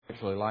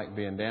actually like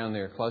being down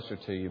there closer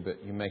to you, but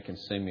you can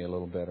see me a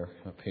little better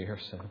up here.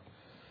 So,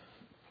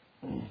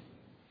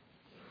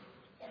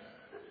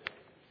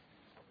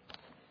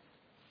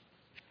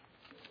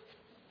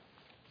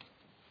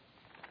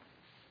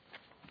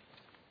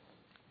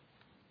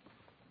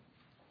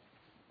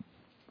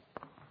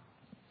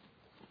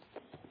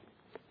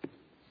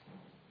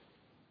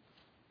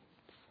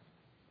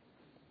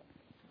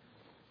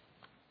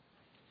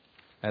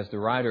 as the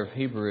writer of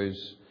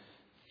Hebrews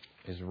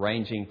is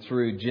ranging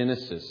through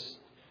Genesis,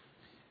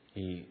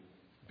 he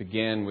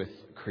began with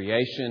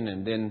creation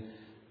and then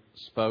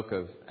spoke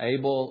of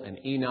Abel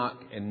and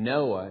Enoch and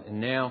Noah,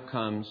 and now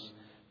comes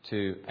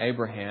to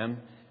Abraham,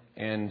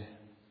 and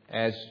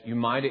as you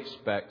might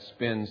expect,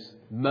 spends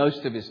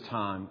most of his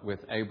time with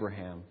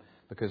Abraham,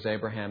 because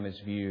Abraham is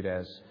viewed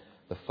as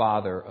the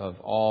father of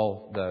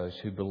all those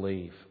who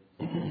believe.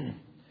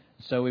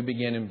 So we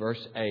begin in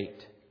verse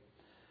 8.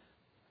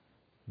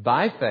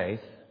 By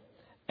faith,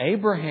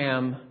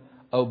 Abraham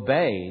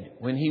obeyed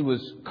when he was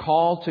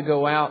called to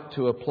go out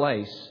to a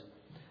place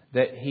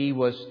that he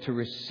was to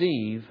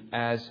receive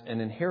as an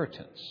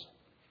inheritance.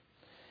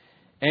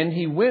 And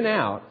he went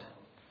out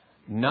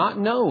not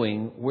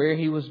knowing where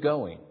he was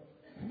going.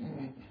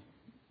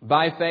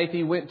 By faith,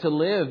 he went to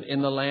live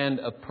in the land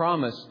of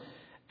promise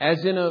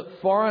as in a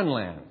foreign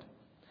land,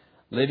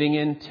 living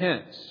in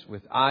tents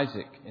with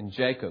Isaac and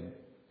Jacob,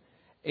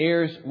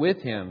 heirs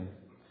with him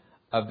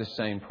of the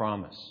same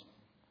promise.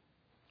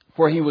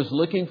 For he was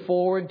looking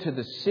forward to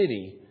the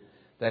city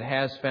that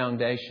has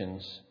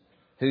foundations,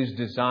 whose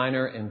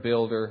designer and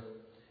builder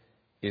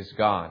is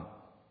God.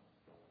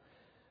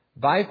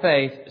 By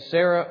faith,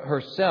 Sarah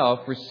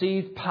herself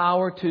received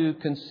power to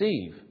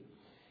conceive,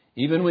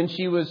 even when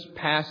she was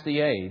past the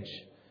age,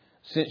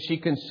 since she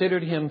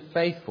considered him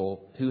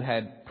faithful who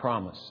had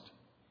promised.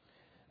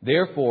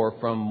 Therefore,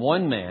 from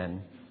one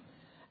man,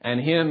 and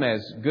him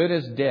as good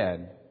as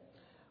dead,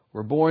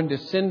 were born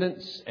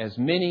descendants as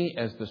many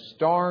as the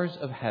stars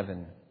of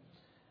heaven,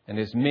 and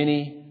as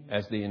many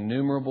as the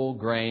innumerable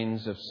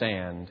grains of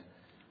sand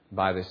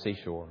by the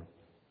seashore.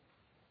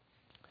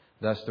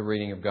 Thus the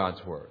reading of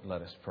God's Word.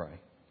 Let us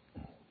pray.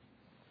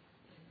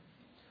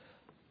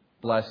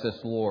 Bless us,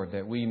 Lord,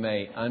 that we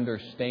may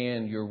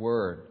understand Your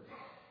Word,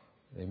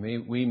 that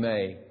we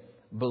may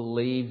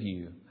believe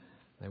You,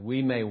 that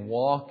we may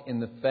walk in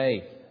the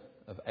faith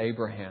of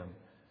Abraham.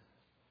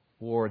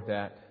 Lord,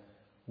 that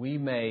we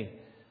may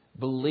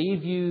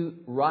believe You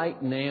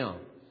right now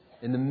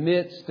in the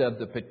midst of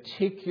the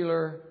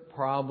particular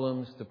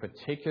problems, the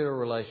particular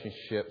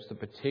relationships, the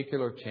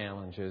particular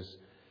challenges,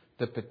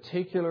 the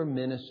particular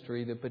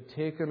ministry, the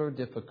particular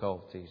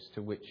difficulties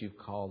to which You've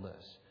called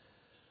us.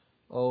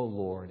 Oh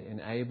Lord,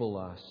 enable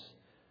us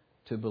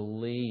to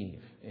believe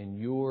in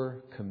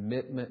Your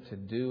commitment to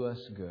do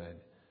us good.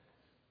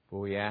 For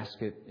we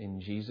ask it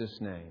in Jesus'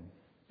 name.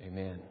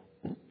 Amen.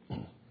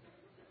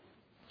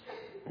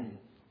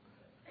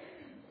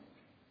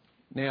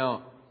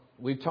 Now,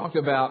 we've talked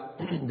about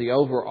the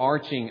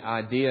overarching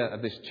idea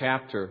of this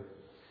chapter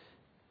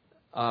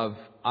of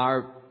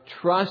our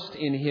trust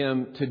in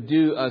Him to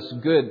do us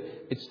good.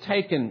 It's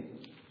taken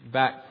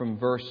back from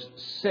verse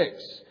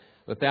 6.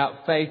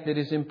 Without faith it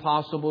is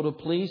impossible to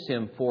please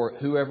Him, for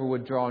whoever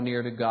would draw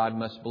near to God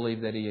must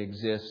believe that He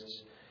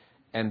exists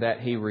and that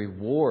He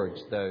rewards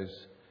those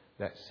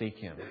that seek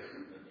Him.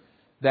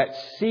 That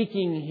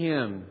seeking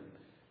Him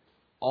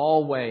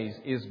always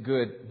is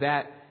good.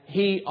 That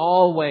He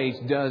always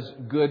does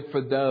good for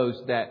those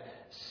that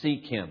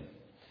seek Him.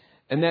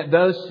 And that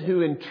those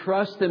who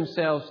entrust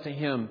themselves to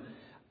Him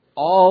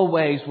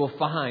always will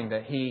find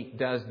that He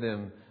does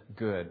them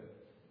good.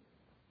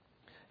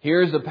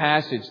 Here's a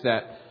passage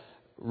that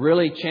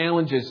really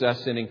challenges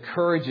us and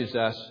encourages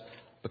us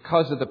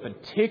because of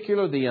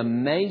the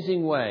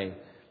amazing way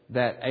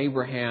that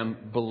Abraham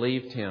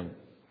believed Him.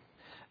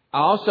 I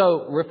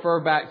also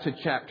refer back to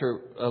chapter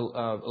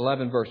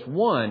 11, verse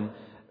 1.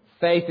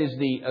 Faith is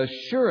the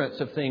assurance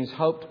of things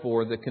hoped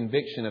for, the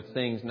conviction of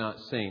things not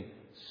seen.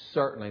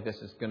 Certainly this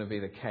is going to be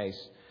the case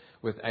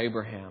with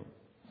Abraham.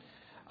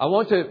 I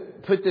want to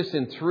put this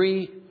in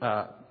three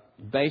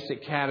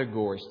basic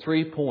categories,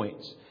 3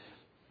 points.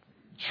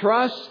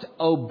 Trust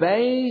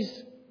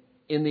obeys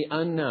in the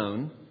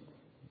unknown.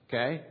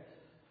 Okay?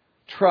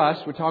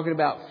 Trust, we're talking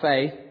about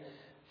faith.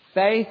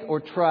 Faith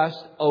or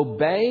trust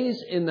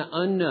obeys in the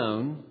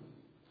unknown.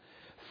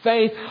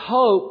 Faith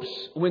hopes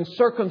when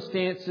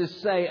circumstances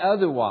say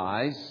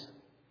otherwise.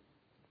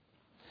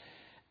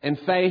 And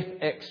faith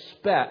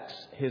expects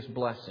His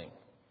blessing.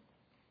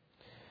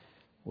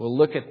 We'll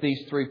look at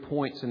these 3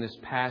 points in this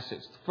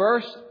passage.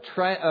 First,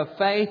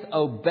 faith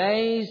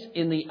obeys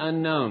in the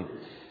unknown.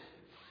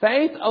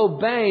 Faith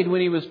obeyed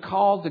when he was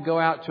called to go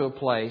out to a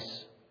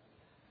place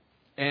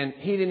and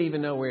he didn't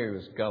even know where he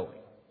was going.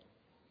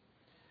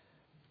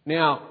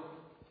 Now,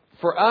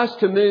 for us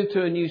to move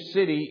to a new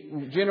city,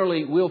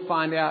 generally we'll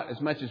find out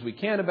as much as we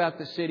can about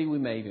the city. We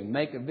may even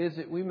make a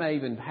visit. We may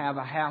even have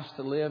a house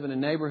to live in a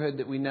neighborhood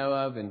that we know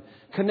of and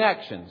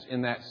connections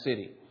in that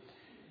city.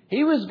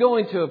 He was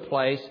going to a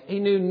place he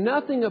knew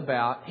nothing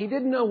about. He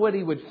didn't know what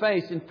he would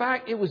face. In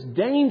fact, it was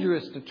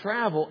dangerous to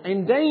travel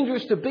and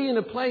dangerous to be in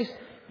a place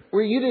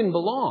where you didn't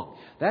belong.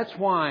 That's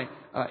why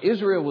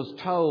Israel was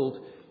told,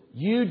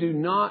 you do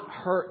not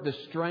hurt the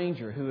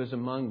stranger who is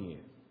among you.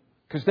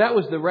 Because that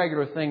was the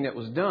regular thing that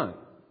was done.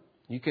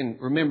 You can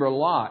remember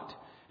Lot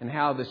and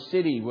how the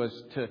city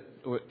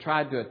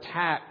tried to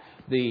attack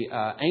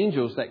the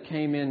angels that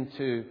came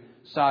into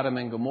Sodom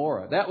and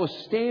Gomorrah. That was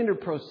standard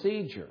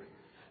procedure.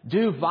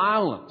 Do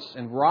violence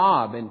and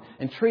rob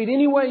and treat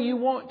any way you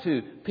want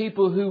to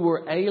people who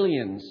were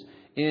aliens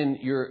in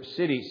your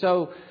city.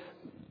 So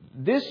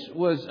this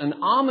was an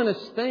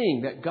ominous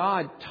thing that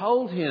God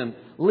told him,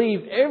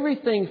 leave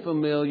everything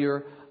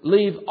familiar,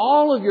 leave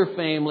all of your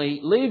family,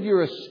 leave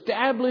your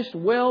established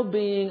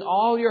well-being,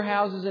 all your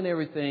houses and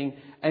everything,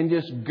 and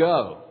just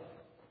go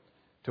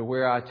to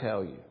where I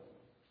tell you.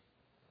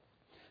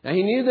 Now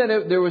he knew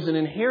that there was an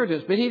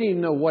inheritance, but he didn't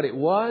even know what it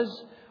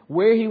was,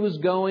 where he was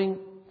going.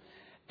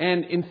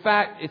 And in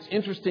fact, it's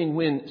interesting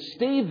when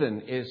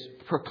Stephen is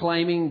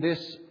proclaiming this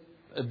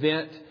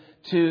event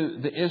to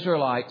the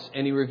Israelites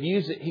and he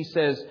reviews it, he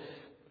says,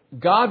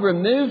 God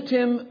removed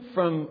him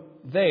from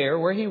there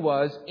where he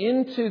was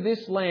into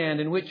this land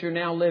in which you're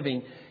now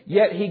living,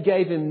 yet he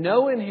gave him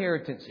no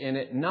inheritance in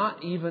it,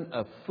 not even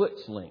a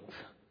foot's length,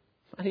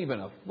 not even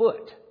a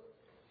foot,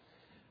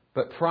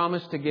 but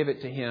promised to give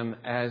it to him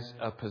as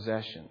a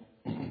possession.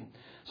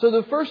 So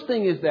the first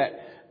thing is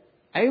that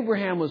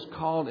Abraham was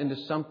called into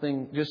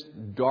something, just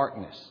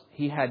darkness.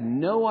 He had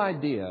no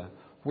idea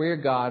where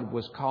God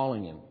was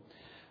calling him.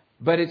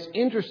 But it's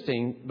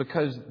interesting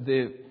because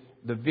the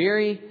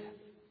very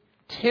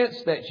tense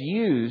that's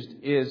used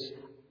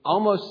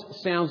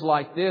almost sounds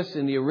like this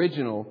in the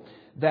original,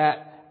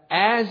 that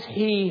as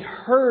he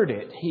heard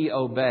it, he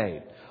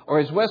obeyed. Or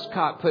as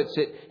Westcott puts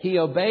it, he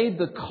obeyed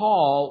the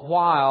call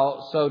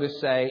while, so to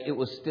say, it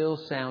was still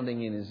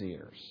sounding in his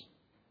ears.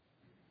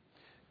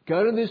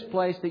 Go to this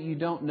place that you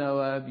don't know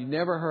of, you've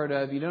never heard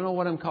of, you don't know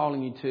what I'm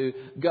calling you to.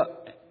 Go.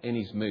 And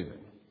he's moving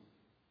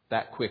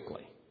that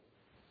quickly.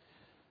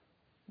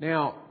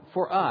 Now,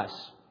 for us,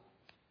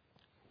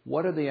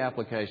 what are the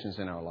applications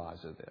in our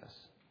lives of this?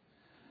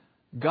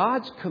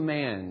 God's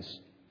commands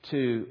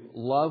to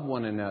love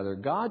one another,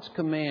 God's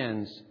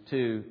commands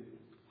to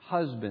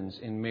husbands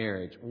in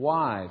marriage,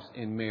 wives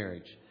in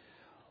marriage,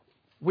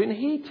 when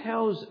He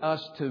tells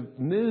us to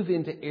move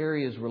into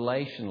areas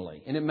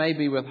relationally, and it may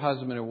be with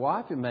husband or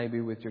wife, it may be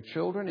with your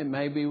children, it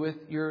may be with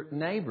your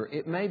neighbor,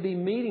 it may be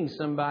meeting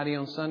somebody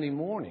on Sunday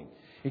morning.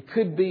 It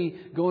could be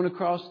going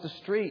across the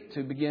street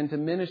to begin to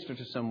minister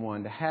to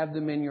someone, to have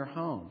them in your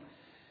home.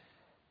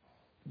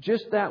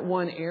 Just that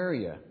one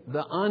area,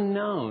 the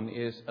unknown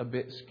is a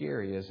bit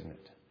scary, isn't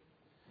it?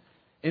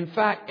 In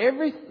fact,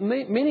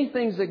 many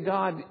things that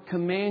God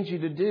commands you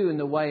to do in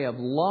the way of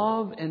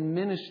love and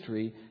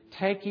ministry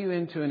take you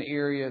into an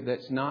area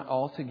that's not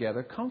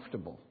altogether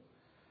comfortable.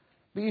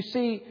 But you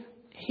see,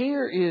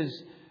 here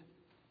is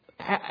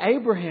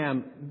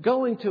Abraham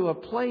going to a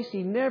place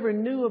he never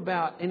knew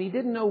about, and he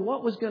didn't know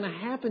what was going to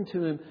happen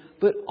to him,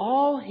 but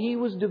all he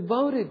was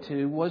devoted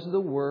to was the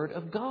Word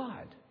of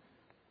God.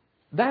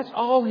 That's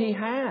all he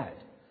had.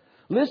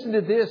 Listen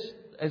to this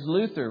as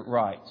Luther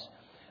writes.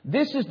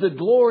 This is the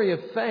glory of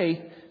faith,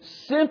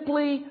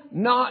 simply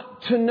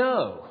not to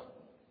know.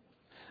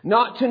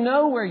 Not to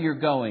know where you're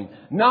going.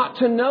 Not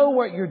to know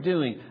what you're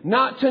doing.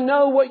 Not to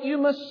know what you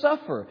must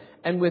suffer.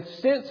 And with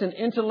sense and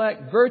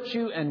intellect,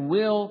 virtue and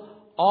will,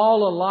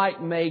 all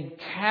alike made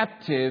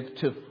captive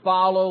to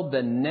follow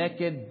the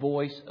naked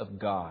voice of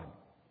God.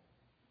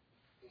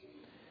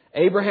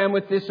 Abraham,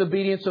 with this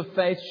obedience of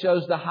faith,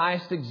 shows the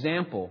highest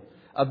example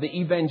of the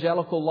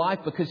evangelical life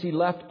because he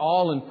left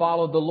all and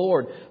followed the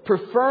Lord,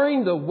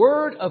 preferring the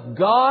Word of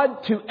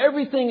God to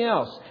everything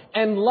else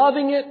and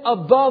loving it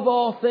above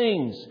all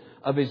things,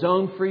 of his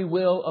own free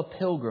will a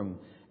pilgrim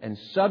and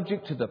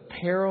subject to the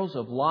perils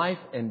of life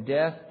and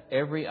death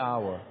every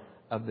hour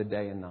of the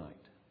day and night.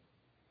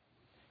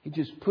 He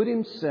just put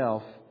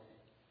himself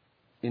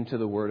into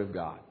the Word of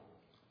God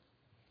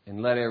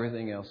and let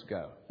everything else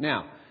go.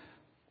 Now,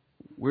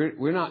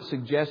 we're not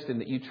suggesting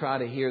that you try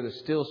to hear the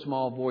still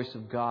small voice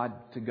of God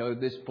to go to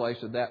this place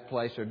or that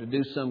place or to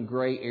do some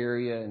gray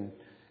area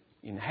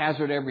and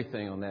hazard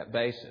everything on that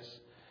basis.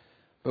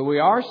 But we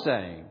are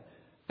saying,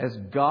 as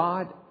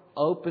God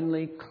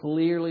openly,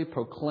 clearly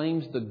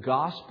proclaims the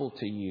gospel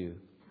to you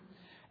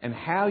and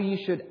how you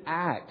should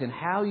act and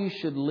how you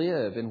should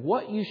live and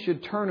what you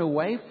should turn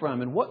away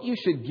from and what you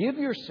should give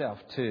yourself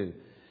to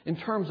in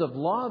terms of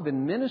love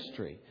and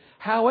ministry,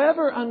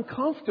 however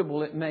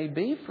uncomfortable it may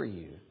be for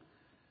you,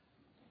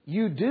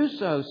 you do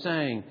so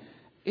saying,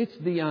 it's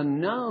the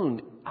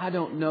unknown. I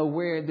don't know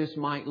where this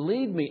might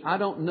lead me. I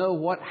don't know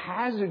what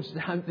hazards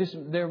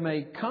there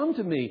may come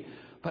to me.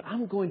 But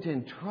I'm going to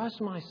entrust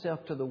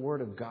myself to the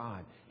Word of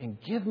God and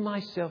give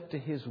myself to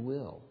His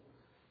will.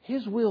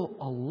 His will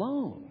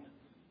alone.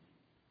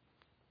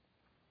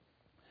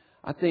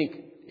 I think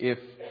if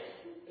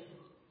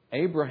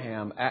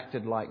Abraham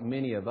acted like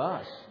many of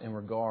us in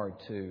regard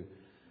to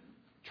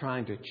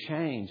trying to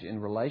change in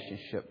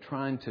relationship,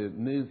 trying to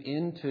move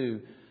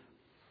into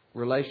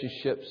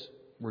relationships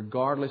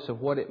regardless of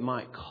what it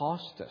might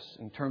cost us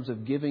in terms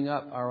of giving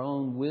up our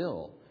own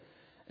will.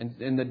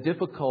 And the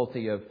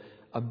difficulty of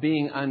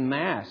being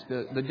unmasked,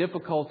 the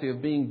difficulty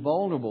of being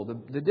vulnerable,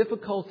 the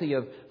difficulty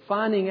of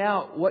finding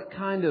out what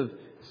kind of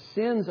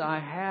sins I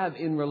have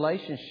in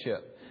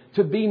relationship,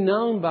 to be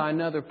known by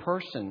another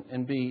person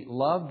and be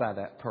loved by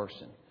that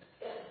person.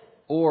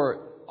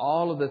 Or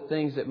all of the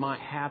things that might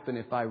happen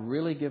if I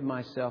really give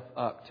myself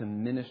up to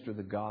minister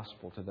the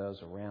gospel to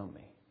those around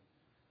me.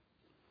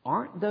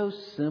 Aren't those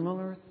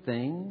similar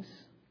things,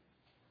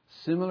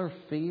 similar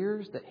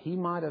fears that he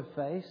might have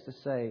faced to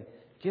say,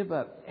 give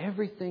up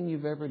everything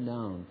you've ever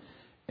known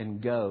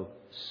and go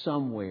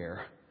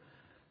somewhere,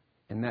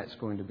 and that's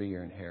going to be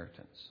your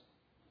inheritance?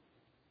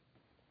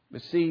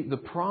 But see, the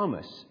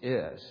promise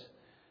is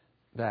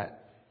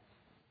that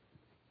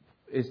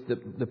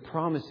the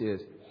promise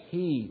is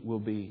He will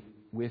be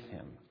with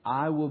him.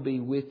 I will be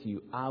with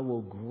you. I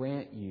will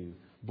grant you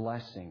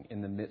blessing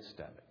in the midst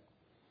of it.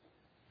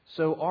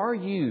 So are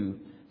you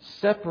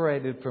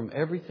separated from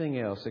everything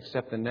else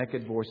except the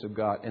naked voice of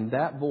God? And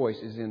that voice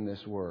is in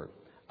this Word.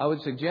 I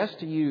would suggest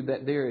to you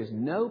that there is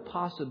no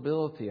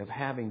possibility of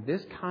having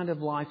this kind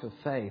of life of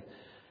faith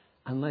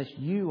unless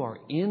you are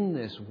in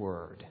this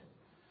Word,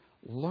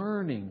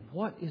 learning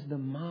what is the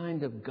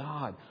mind of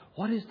God,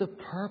 what is the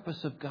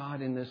purpose of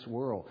God in this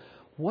world,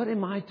 what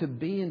am I to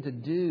be and to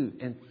do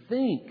and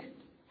think,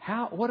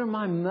 what are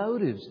my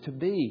motives to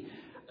be.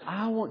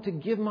 I want to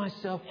give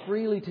myself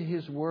freely to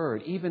His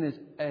Word, even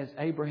as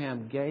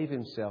Abraham gave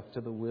himself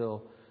to the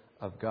will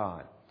of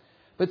God.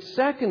 But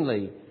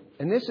secondly,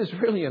 and this is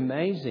really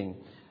amazing,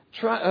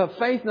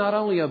 faith not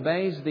only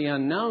obeys the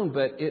unknown,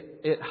 but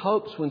it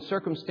hopes when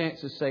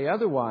circumstances say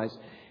otherwise.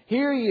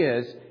 Here he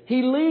is.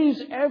 He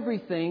leaves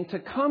everything to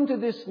come to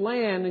this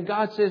land, and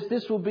God says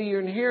this will be your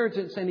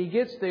inheritance. And he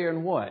gets there,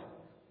 and what?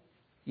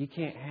 You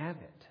can't have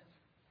it.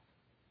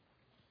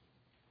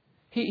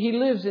 He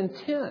lives in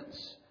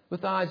tents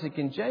with Isaac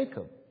and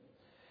Jacob.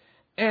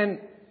 And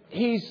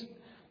he's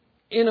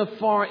in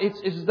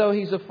it's as though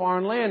he's a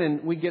foreign land.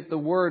 And we get the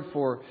word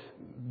for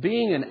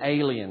being an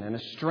alien and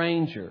a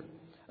stranger,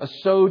 a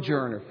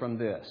sojourner from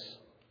this.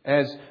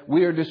 As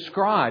we are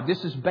described,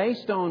 this is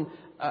based on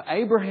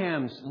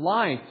Abraham's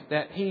life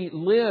that he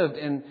lived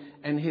and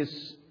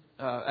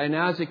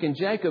Isaac and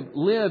Jacob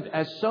lived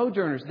as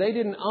sojourners. They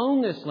didn't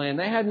own this land.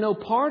 They had no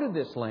part of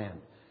this land.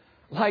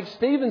 Like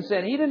Stephen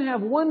said, he didn't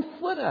have 1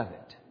 foot of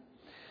it.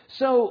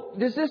 So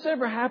does this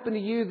ever happen to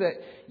you that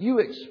you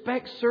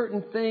expect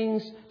certain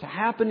things to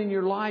happen in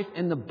your life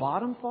and the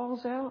bottom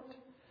falls out?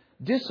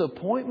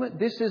 Disappointment.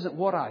 This isn't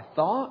what I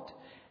thought.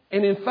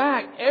 And in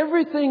fact,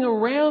 everything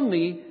around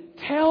me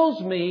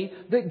tells me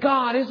that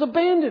God has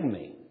abandoned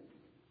me.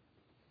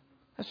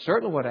 That's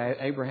certainly what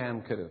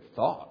Abraham could have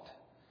thought.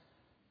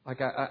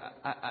 Like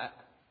I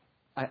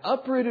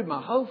uprooted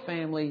my whole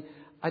family.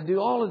 I do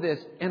all of this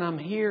and I'm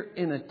here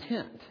in a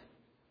tent.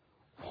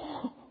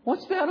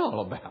 What's that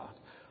all about?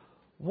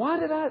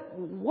 What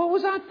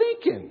was I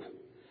thinking?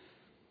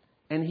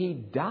 And he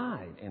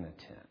died in a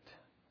tent.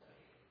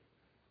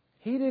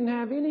 He didn't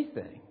have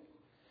anything.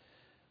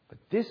 But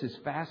this is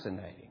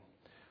fascinating.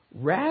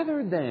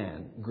 Rather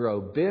than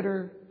grow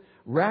bitter,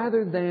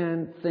 rather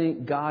than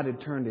think God had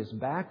turned His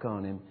back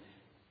on him,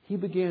 he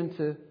began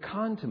to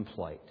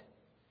contemplate.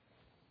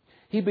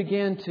 He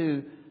began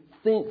to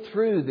think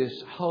through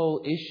this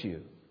whole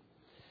issue.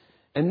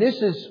 And this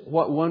is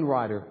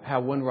how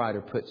one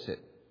writer puts it.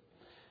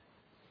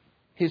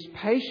 His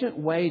patient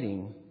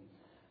waiting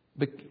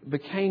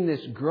became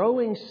this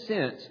growing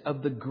sense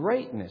of the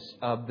greatness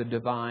of the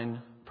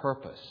divine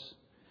purpose.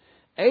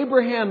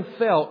 Abraham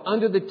felt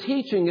under the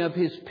teaching of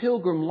his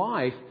pilgrim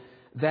life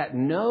that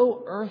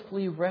no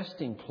earthly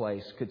resting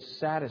place could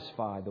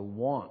satisfy the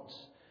wants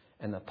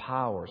and the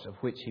powers of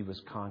which he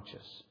was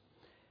conscious.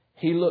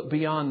 He looked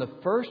beyond the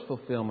first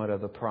fulfillment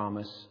of the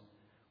promise,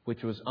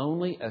 which was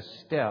only a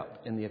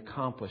step in the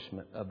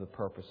accomplishment of the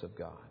purpose of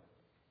God.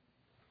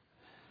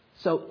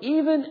 So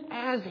even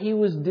as he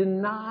was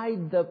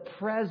denied the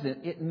present,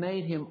 it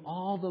made him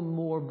all the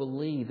more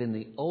believe in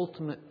the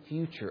ultimate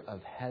future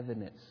of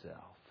heaven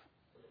itself.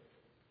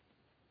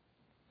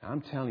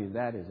 I'm telling you,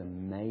 that is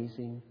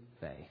amazing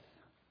faith.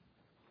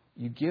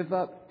 You give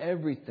up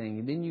everything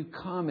and then you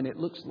come and it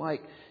looks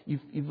like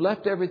you've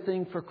left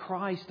everything for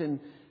Christ, and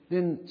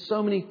then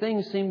so many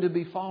things seem to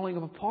be falling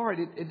apart.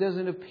 It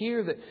doesn't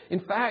appear that, in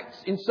fact,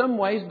 in some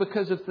ways,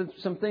 because of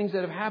some things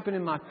that have happened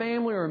in my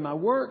family or in my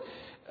work,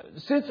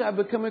 since I've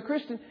become a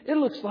Christian, it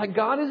looks like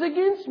God is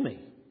against me.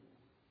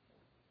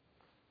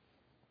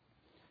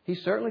 He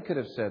certainly could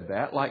have said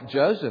that, like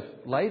Joseph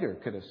later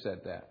could have said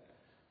that.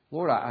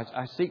 Lord,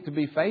 I seek to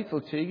be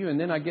faithful to you, and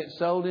then I get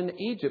sold into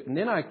Egypt, and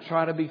then I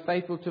try to be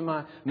faithful to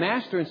my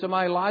master, and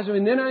somebody lies to me,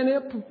 and then I end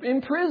up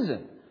in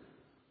prison.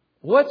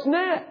 What's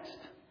next?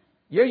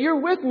 Yeah,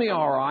 you're with me,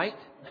 all right.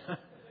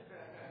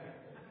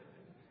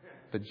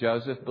 But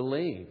Joseph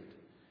believed.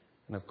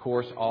 And of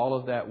course, all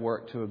of that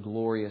worked to a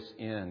glorious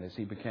end as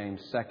he became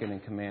second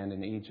in command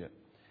in Egypt.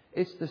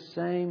 It's the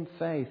same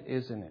faith,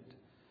 isn't it,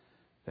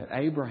 that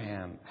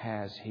Abraham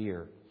has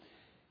here.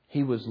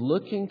 He was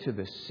looking to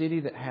the city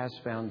that has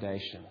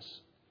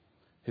foundations,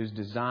 whose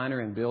designer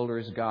and builder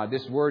is God.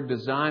 This word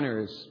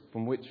designer is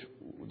from which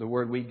the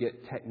word we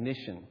get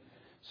technician.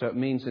 So it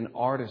means an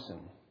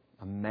artisan,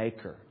 a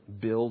maker,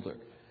 builder.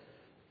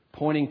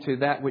 Pointing to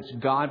that which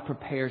God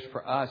prepares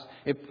for us.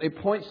 It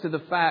points to the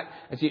fact,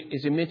 as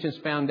he mentions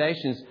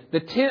foundations, the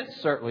tents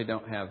certainly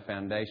don't have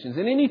foundations.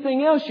 And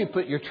anything else you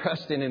put your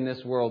trust in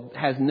this world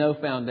has no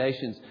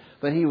foundations.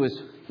 But he was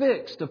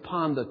fixed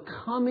upon the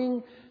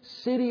coming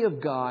city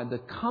of God, the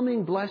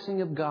coming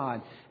blessing of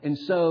God. And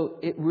so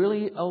it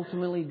really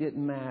ultimately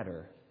didn't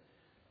matter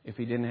if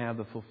he didn't have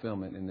the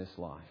fulfillment in this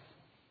life.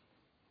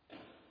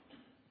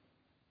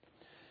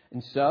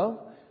 And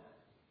so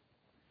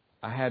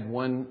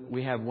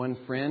we have one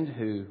friend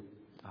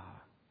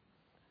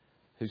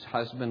whose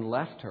husband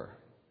left her.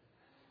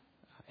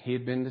 He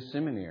had been to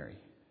seminary.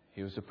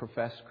 He was a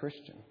professed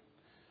Christian.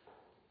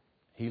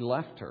 He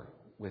left her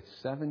with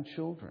 7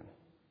 children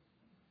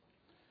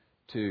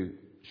to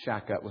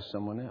shack up with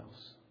someone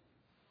else.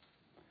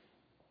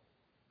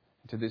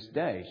 To this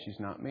day, she's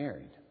not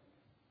married.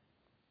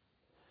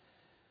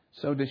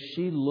 So does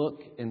she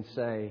look and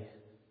say,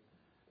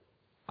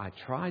 I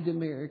tried to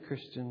marry a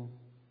Christian.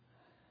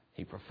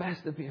 He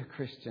professed to be a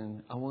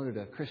Christian. I wanted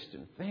a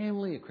Christian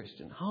family, a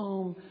Christian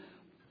home,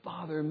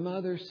 father and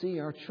mother, see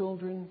our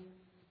children.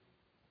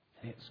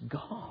 And it's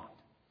gone.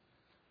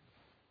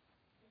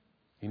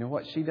 You know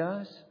what she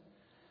does?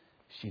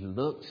 She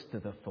looks to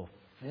the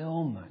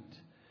fulfillment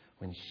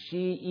when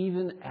she,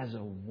 even as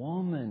a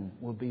woman,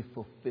 will be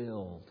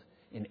fulfilled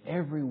in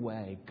every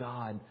way.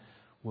 God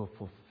will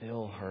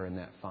fulfill her in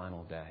that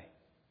final day.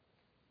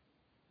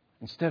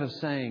 Instead of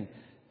saying,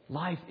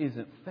 life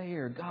isn't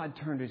fair, God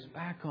turned His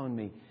back on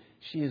me,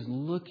 she is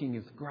looking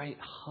with great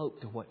hope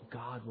to what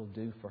God will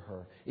do for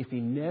her. If He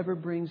never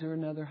brings her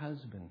another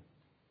husband,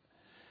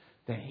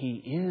 that He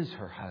is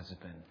her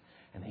husband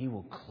and He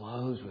will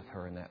close with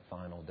her in that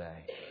final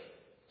day.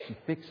 She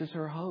fixes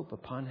her hope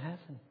upon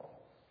heaven.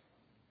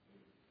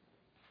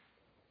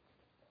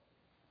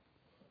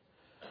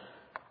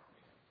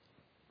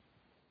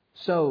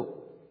 So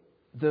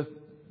the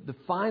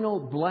final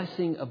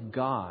blessing of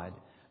God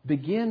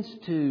begins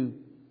to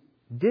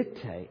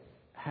dictate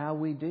how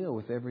we deal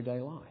with everyday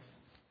life.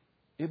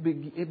 It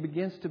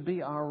begins to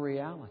be our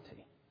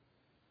reality.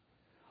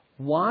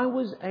 Why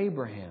was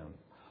Abraham,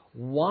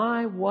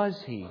 why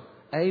was he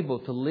able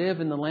to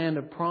live in the land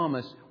of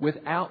promise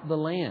without the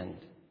land,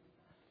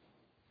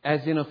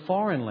 as in a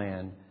foreign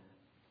land?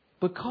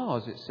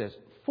 Because it says,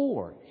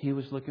 for he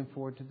was looking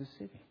forward to the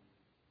city.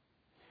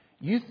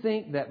 You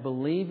think that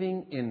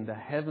believing in the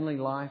heavenly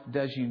life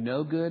does you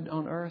no good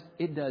on earth?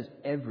 It does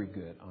every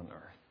good on earth.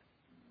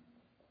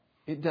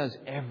 It does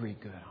every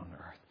good on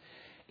earth.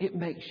 It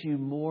makes you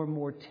more and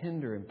more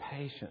tender and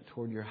patient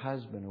toward your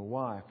husband or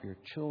wife, your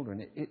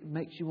children. It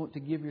makes you want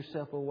to give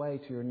yourself away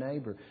to your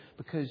neighbor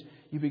because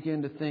you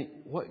begin to think,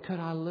 what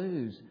could I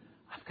lose?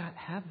 I've got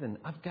heaven.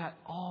 I've got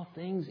all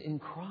things in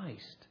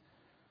Christ.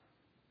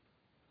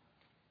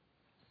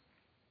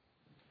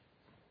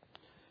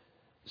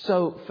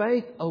 So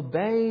faith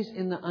obeys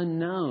in the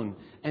unknown,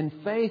 and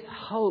faith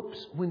hopes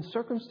when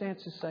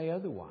circumstances say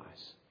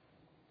otherwise.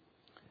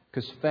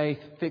 Because faith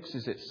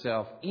fixes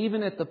itself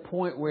even at the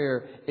point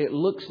where it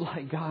looks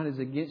like God is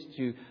against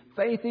you.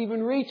 Faith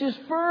even reaches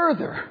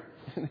further.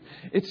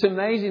 It's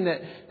amazing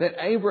that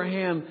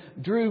Abraham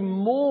drew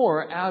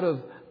more out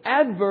of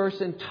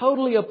adverse and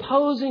totally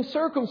opposing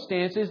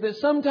circumstances that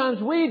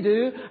sometimes we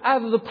do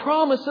out of the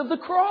promise of the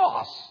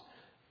cross.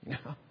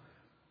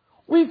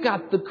 We've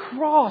got the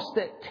cross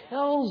that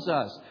tells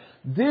us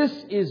this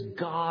is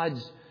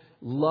God's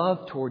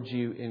love towards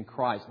you in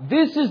Christ.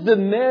 This is the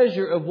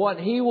measure of what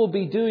He will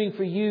be doing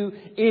for you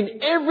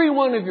in every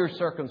one of your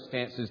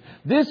circumstances.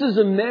 This is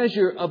a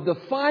measure of the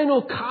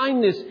final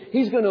kindness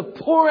He's going to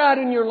pour out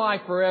in your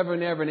life forever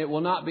and ever, and it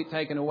will not be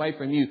taken away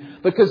from you,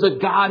 because a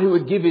God who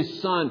would give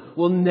His Son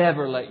will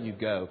never let you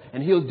go,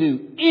 and He'll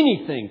do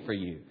anything for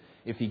you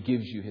if He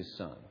gives you His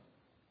Son.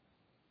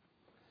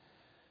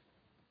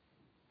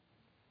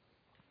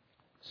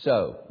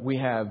 So we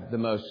have the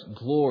most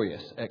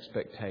glorious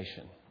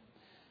expectation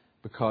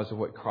because of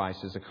what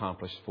Christ has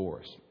accomplished for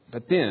us.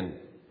 But then,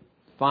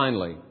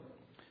 finally,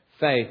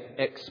 faith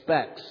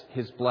expects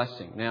His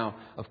blessing. Now,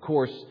 of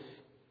course,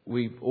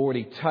 we've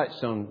already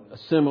touched on a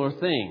similar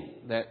thing,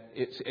 that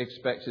it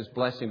expects His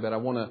blessing, but I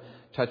want to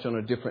touch on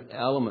a different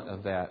element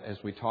of that as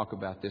we talk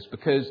about this,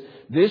 because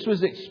this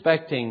was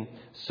expecting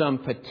some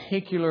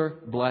particular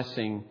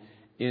blessing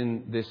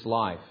in this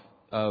life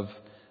of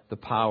the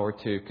power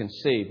to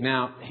conceive.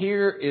 Now,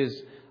 here is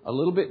a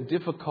little bit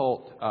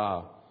difficult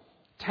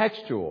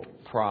textual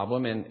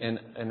problem and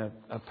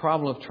a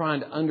problem of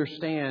trying to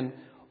understand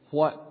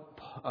what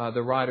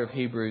the writer of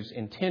Hebrews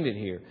intended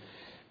here.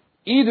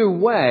 Either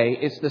way,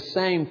 it's the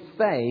same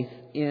faith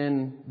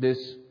in this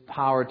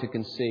power to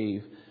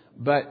conceive.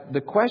 But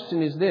the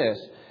question is this: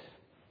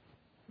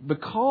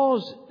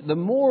 because the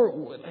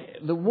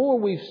more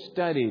we've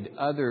studied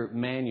other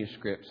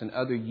manuscripts and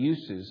other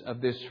uses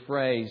of this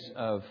phrase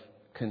of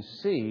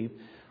conceive,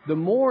 the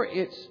more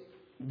it's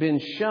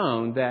been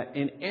shown that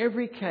in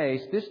every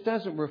case, this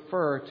doesn't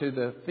refer to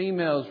the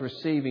females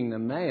receiving the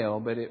male,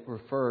 but it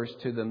refers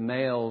to the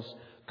male's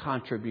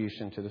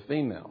contribution to the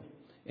female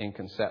in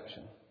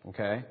conception.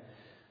 Okay?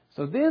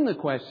 So then the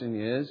question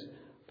is,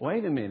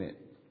 wait a minute,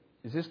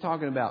 is this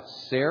talking about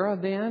Sarah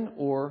then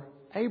or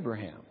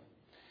Abraham?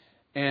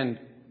 And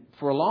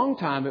for a long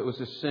time it was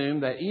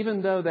assumed that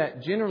even though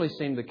that generally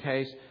seemed the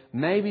case,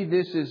 maybe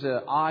this is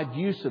an odd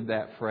use of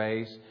that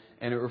phrase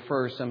and it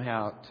refers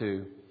somehow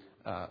to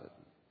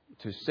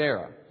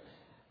Sarah.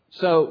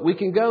 So we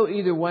can go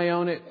either way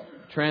on it.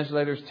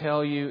 Translators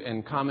tell you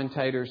and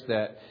commentators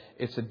that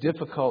it's a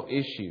difficult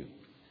issue.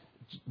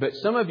 But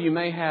some of you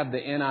may have the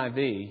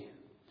NIV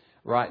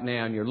right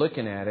now and you're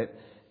looking at it,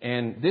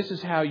 and this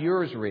is how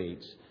yours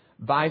reads.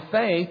 By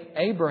faith,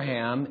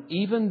 Abraham,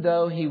 even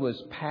though he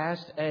was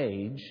past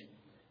age,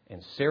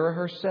 and Sarah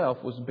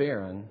herself was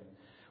barren,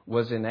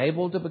 was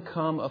enabled to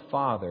become a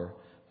father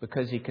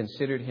because he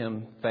considered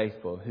him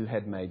faithful who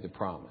had made the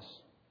promise.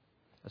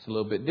 That's a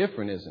little bit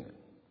different, isn't it?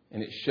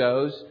 And it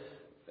shows,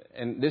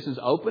 and this is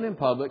open in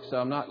public, so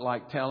I'm not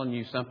like telling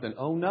you something,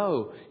 oh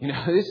no,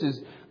 this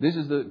is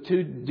the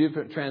two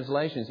different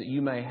translations that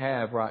you may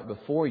have right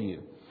before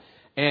you.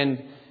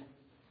 And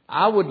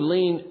I would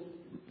lean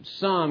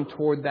some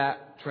toward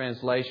that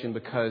translation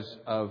because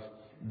of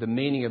the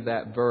meaning of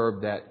that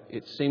verb, that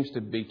it seems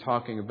to be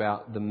talking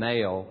about the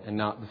male and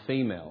not the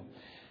female.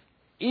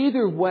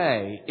 Either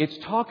way, it's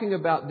talking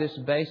about this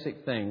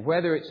basic thing,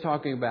 whether it's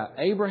talking about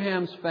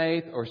Abraham's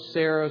faith or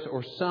Sarah's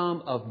or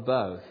some of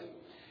both.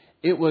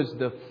 It was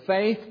the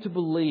faith to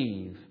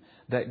believe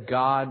that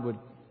God would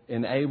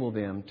enable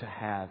them to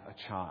have a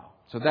child.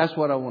 So that's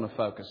what I want to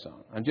focus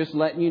on. I'm just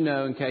letting you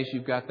know, in case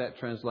you've got that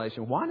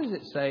translation, why does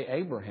it say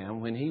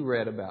Abraham when he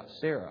read about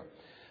Sarah?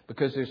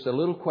 Because there's a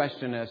little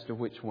question as to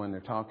which one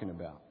they're talking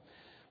about.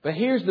 But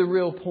here's the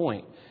real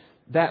point,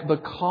 that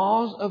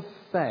because of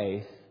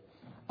faith,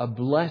 a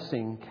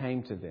blessing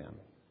came to them.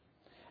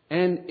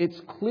 And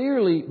it's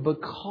clearly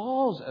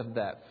because of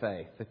that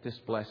faith that this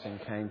blessing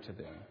came to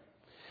them.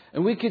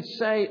 And we could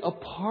say,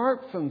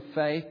 apart from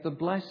faith, the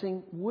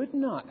blessing would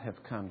not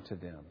have come to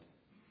them.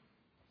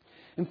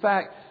 In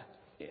fact,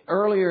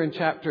 earlier in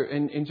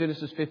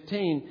Genesis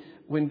 15,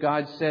 when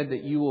God said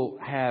that you will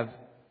have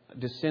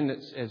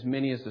descendants as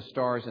many as the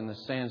stars and the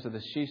sands of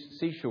the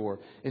seashore,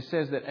 it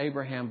says that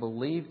Abraham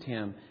believed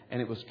him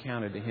and it was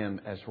counted to him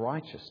as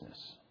righteousness.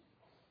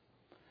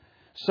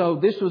 So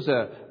this was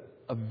a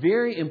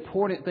very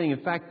important thing.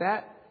 In fact,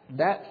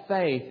 that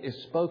faith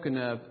is spoken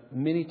of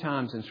many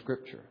times in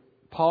Scripture.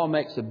 Paul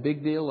makes a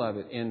big deal of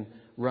it in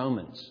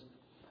Romans,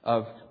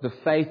 of the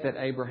faith that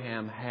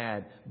Abraham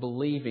had,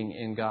 believing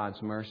in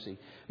God's mercy.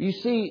 You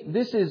see,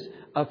 this is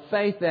a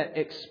faith that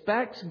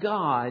expects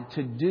God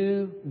to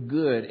do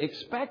good,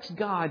 expects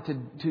God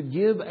to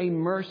give a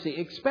mercy,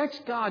 expects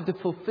God to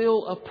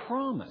fulfill a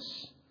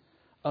promise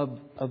of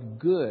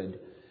good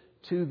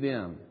to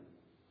them.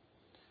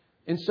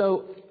 And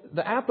so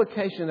the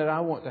application that I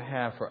want to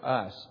have for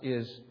us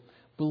is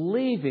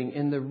believing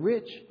in the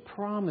rich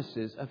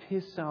promises of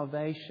His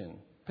salvation,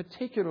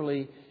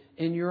 particularly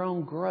in your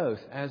own growth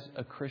as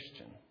a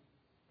Christian.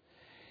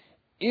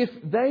 If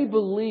they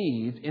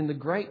believed in the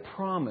great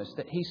promise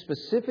that He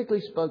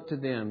specifically spoke to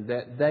them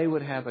that they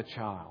would have a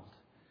child,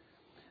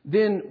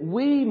 then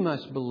we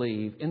must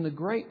believe in the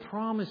great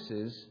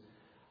promises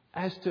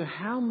as to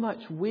how much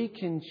we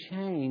can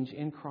change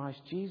in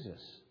Christ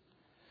Jesus.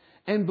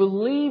 And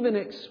believe and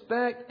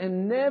expect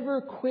and never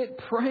quit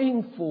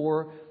praying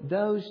for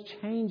those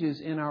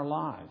changes in our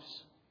lives.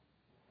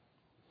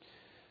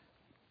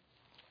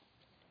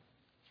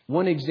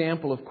 One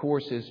example, of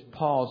course, is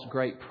Paul's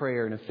great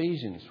prayer in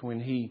Ephesians when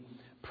he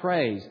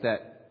prays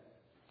that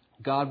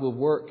God will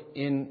work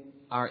in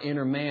our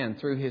inner man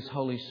through His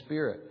Holy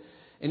Spirit.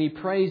 And he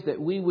prays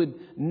that we would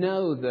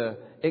know the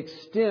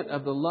extent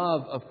of the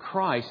love of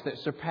Christ that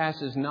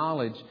surpasses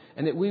knowledge,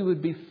 and that we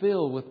would be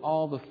filled with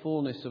all the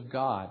fullness of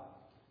God.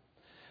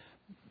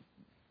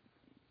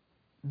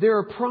 There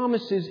are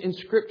promises in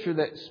Scripture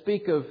that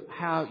speak of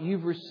how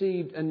you've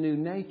received a new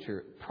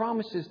nature.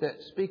 Promises that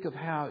speak of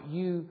how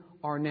you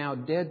are now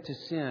dead to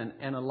sin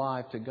and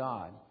alive to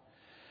God.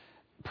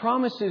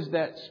 Promises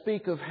that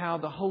speak of how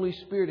the Holy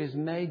Spirit has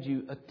made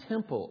you a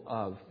temple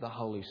of the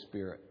Holy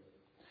Spirit.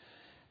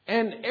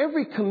 And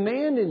every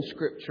command in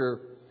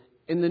Scripture,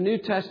 in the New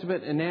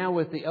Testament and now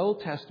with the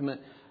Old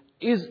Testament,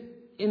 is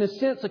in a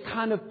sense a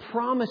kind of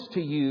promise to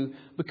you,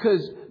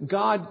 because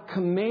God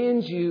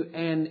commands you,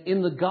 and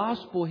in the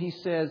gospel He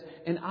says,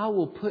 and I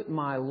will put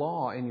my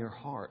law in your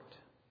heart.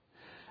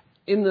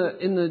 In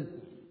the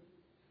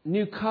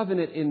New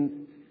Covenant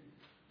in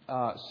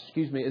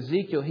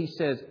Ezekiel, He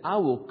says, I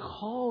will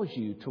cause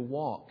you to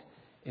walk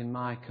in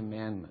my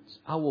commandments.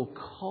 I will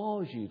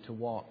cause you to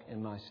walk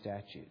in my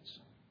statutes.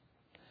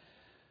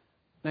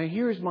 Now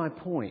here's my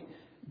point.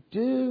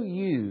 Do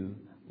you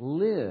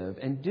live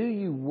and do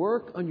you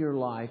work on your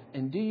life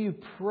and do you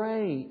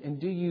pray and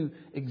do you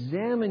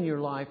examine your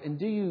life and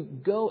do you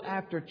go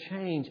after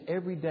change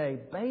every day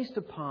based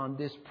upon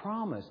this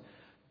promise?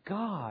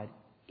 God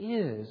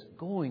is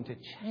going to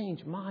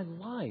change my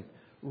life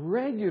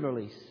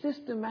regularly,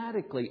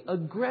 systematically,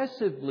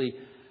 aggressively.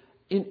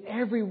 In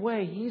every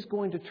way, He's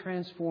going to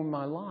transform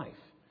my life.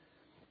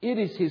 It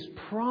is His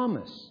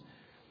promise.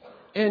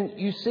 And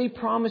you see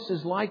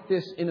promises like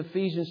this in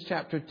Ephesians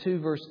chapter 2,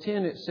 verse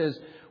 10. It says,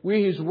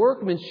 we're His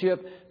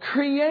workmanship,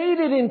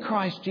 created in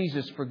Christ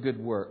Jesus for good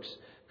works.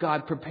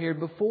 God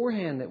prepared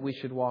beforehand that we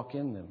should walk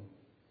in them.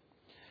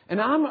 And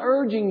I'm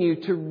urging you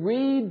to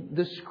read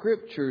the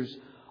Scriptures,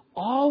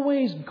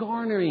 always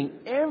garnering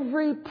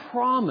every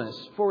promise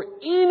for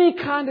any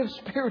kind of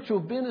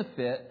spiritual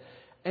benefit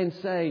and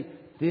say,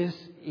 this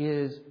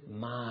is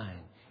mine.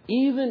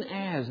 Even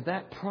as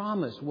that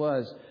promise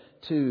was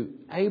to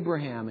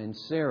Abraham and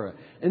Sarah.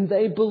 And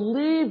they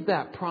believed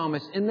that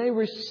promise and they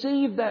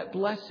received that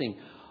blessing.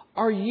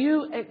 Are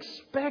you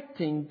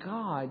expecting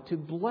God to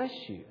bless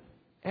you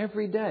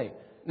every day?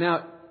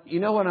 Now, you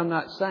know what I'm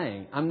not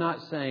saying? I'm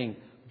not saying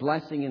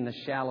blessing in the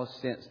shallow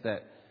sense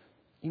that,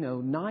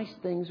 nice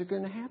things are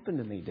going to happen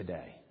to me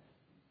today.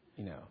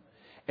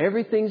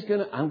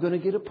 I'm going to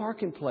get a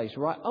parking place,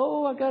 right?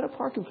 Oh, I got a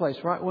parking place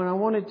right when I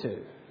wanted to.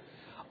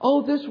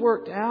 Oh, this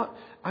worked out.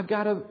 I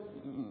got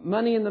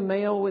money in the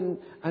mail when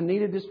I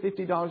needed this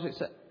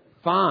 $50.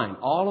 Fine.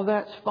 All of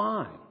that's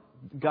fine.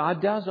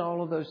 God does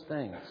all of those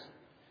things.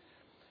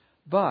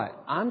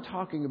 But I'm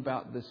talking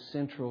about the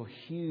central,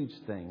 huge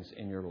things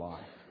in your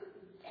life.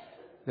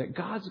 That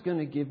God's going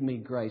to give me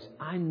grace.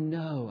 I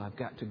know I've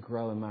got to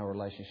grow in my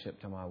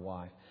relationship to my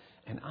wife.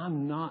 And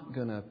I'm not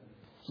going to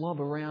flub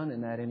around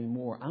in that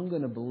anymore. I'm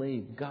going to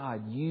believe,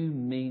 God, you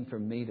mean for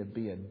me to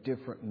be a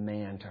different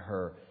man to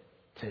her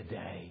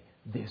today,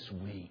 this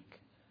week.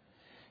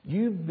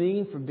 You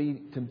mean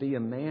to be a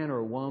man or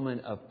a woman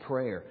of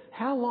prayer.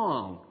 How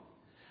long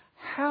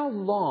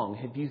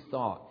have you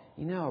thought,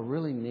 I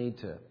really need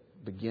to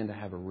begin to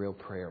have a real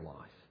prayer life?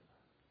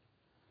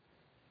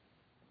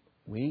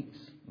 Weeks,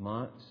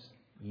 months,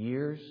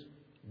 years,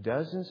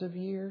 dozens of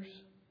years?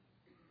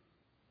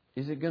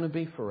 Is it going to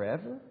be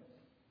forever?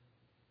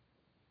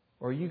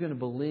 Or are you going to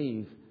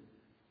believe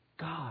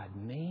God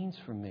means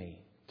for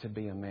me to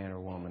be a man or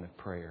woman of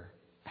prayer?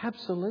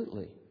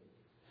 Absolutely.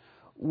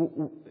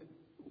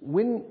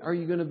 When are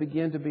you going to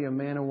begin to be a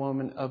man or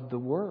woman of the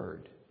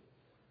Word?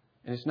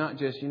 And it's not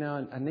just,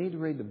 I need to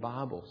read the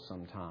Bible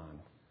sometime.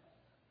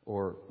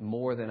 Or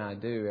more than I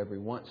do every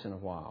once in a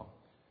while.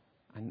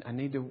 I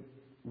need to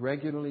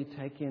regularly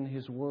take in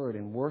His Word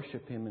and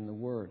worship Him in the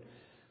Word.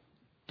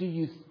 Do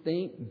you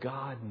think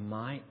God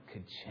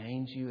could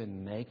change you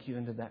and make you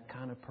into that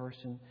kind of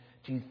person?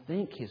 Do you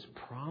think His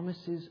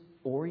promises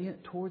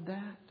orient toward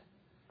that?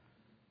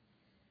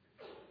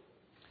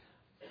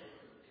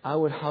 I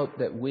would hope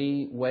that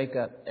we wake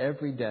up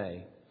every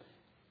day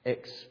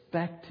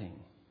expecting,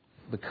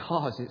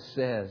 because it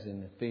says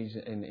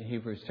in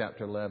Hebrews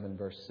chapter 11,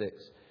 verse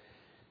 6,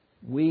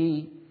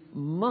 we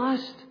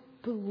must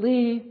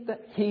believe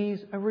that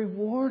He's a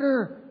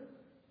rewarder.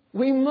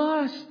 We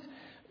must.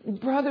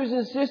 Brothers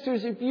and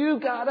sisters, if you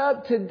got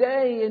up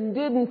today and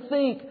didn't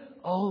think,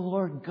 oh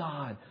Lord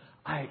God,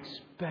 I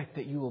expect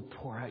that you will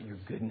pour out your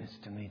goodness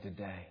to me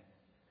today,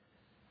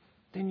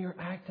 then you're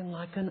acting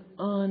like an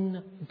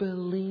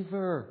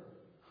unbeliever.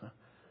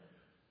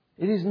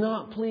 It is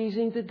not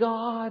pleasing to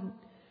God.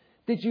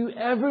 Did you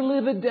ever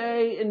live a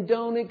day and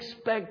don't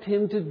expect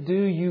Him to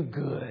do you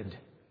good?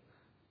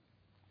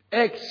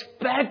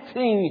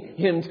 Expecting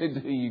Him to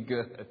do you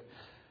good.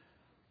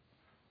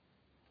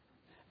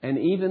 And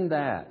even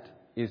that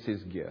is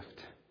His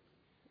gift.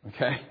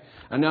 Okay?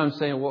 I know I'm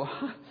saying, well,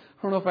 I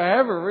don't know if I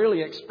ever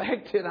really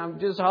expected. I'm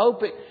just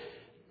hoping.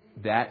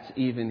 That's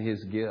even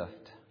His gift.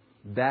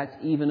 That's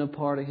even a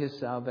part of His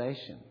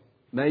salvation.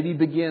 Maybe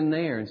begin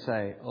there and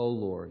say, oh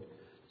Lord,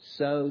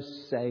 so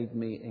save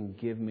me and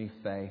give me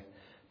faith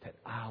that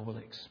I will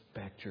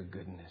expect your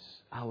goodness.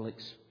 I will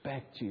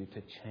expect you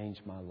to change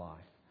my life.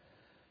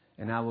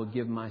 And I will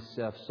give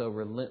myself so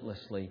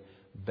relentlessly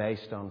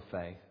based on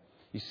faith.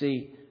 You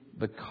see,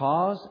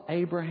 because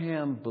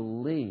Abraham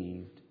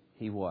believed,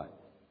 he what?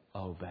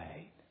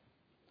 Obeyed.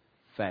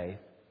 Faith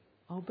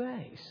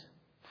obeys.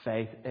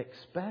 Faith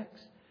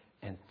expects.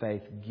 And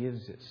faith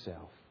gives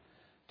itself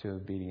to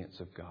obedience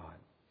of God.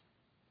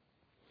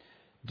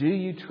 Do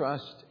you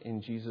trust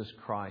in Jesus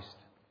Christ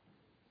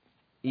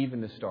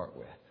even to start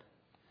with?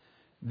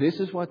 This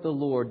is what the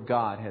Lord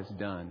God has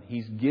done.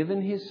 He's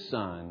given His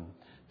Son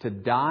to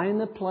die in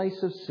the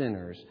place of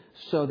sinners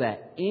so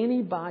that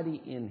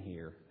anybody in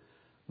here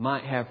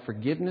might have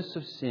forgiveness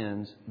of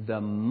sins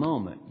the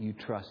moment you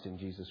trust in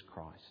Jesus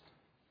Christ.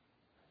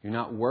 You're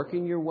not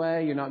working your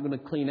way. You're not going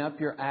to clean up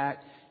your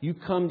act. You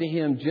come to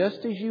Him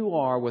just as you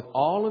are with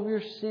all of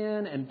your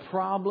sin and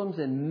problems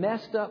and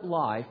messed up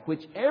life,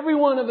 which every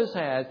one of us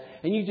has,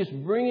 and you just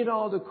bring it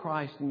all to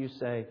Christ and you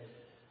say,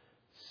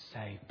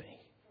 save me,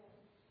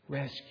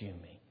 rescue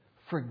me,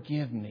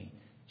 forgive me,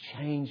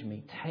 Change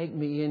me. Take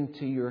me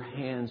into your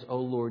hands, O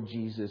Lord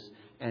Jesus,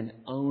 and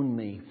own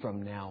me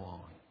from now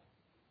on.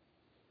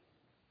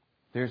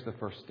 There's the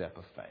first step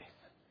of faith.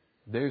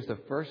 There's the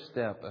first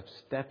step of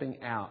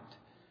stepping out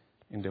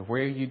into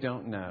where you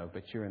don't know,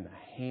 but you're in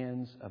the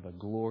hands of a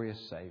glorious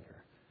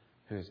Savior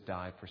who has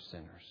died for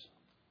sinners.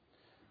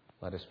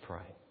 Let us pray.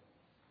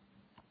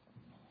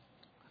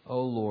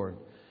 O Lord,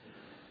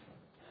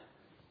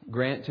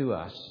 grant to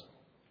us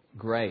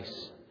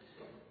grace.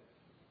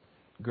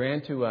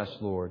 Grant to us,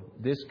 Lord,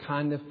 this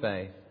kind of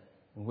faith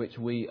in which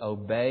we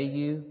obey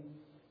you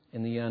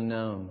in the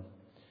unknown,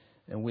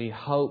 and we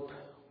hope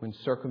when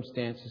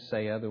circumstances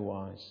say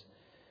otherwise,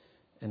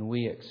 and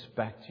we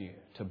expect you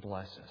to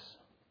bless us.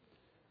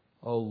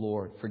 Oh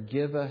Lord,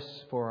 forgive us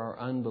for our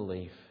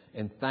unbelief,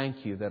 and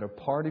thank you that a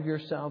part of your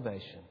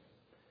salvation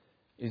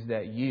is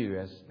that you,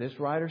 as this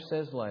writer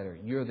says later,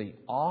 you're the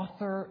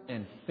author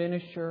and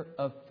finisher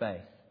of faith.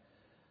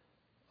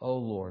 Oh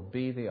Lord,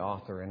 be the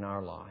author in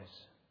our lives.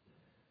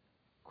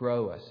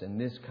 Grow us in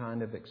this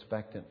kind of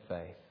expectant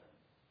faith.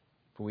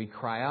 For we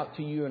cry out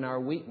to you in our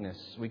weakness.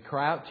 We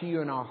cry out to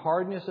you in our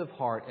hardness of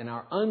heart, in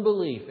our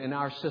unbelief, in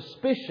our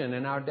suspicion,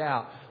 in our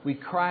doubt. We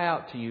cry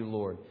out to you,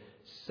 Lord,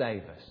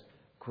 save us.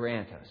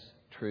 Grant us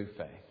true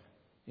faith.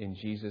 In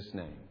Jesus'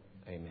 name,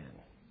 amen.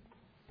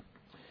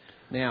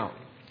 Now,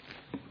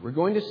 we're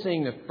going to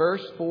sing the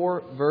first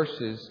 4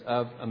 verses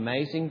of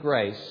Amazing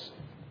Grace.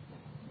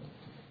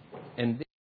 And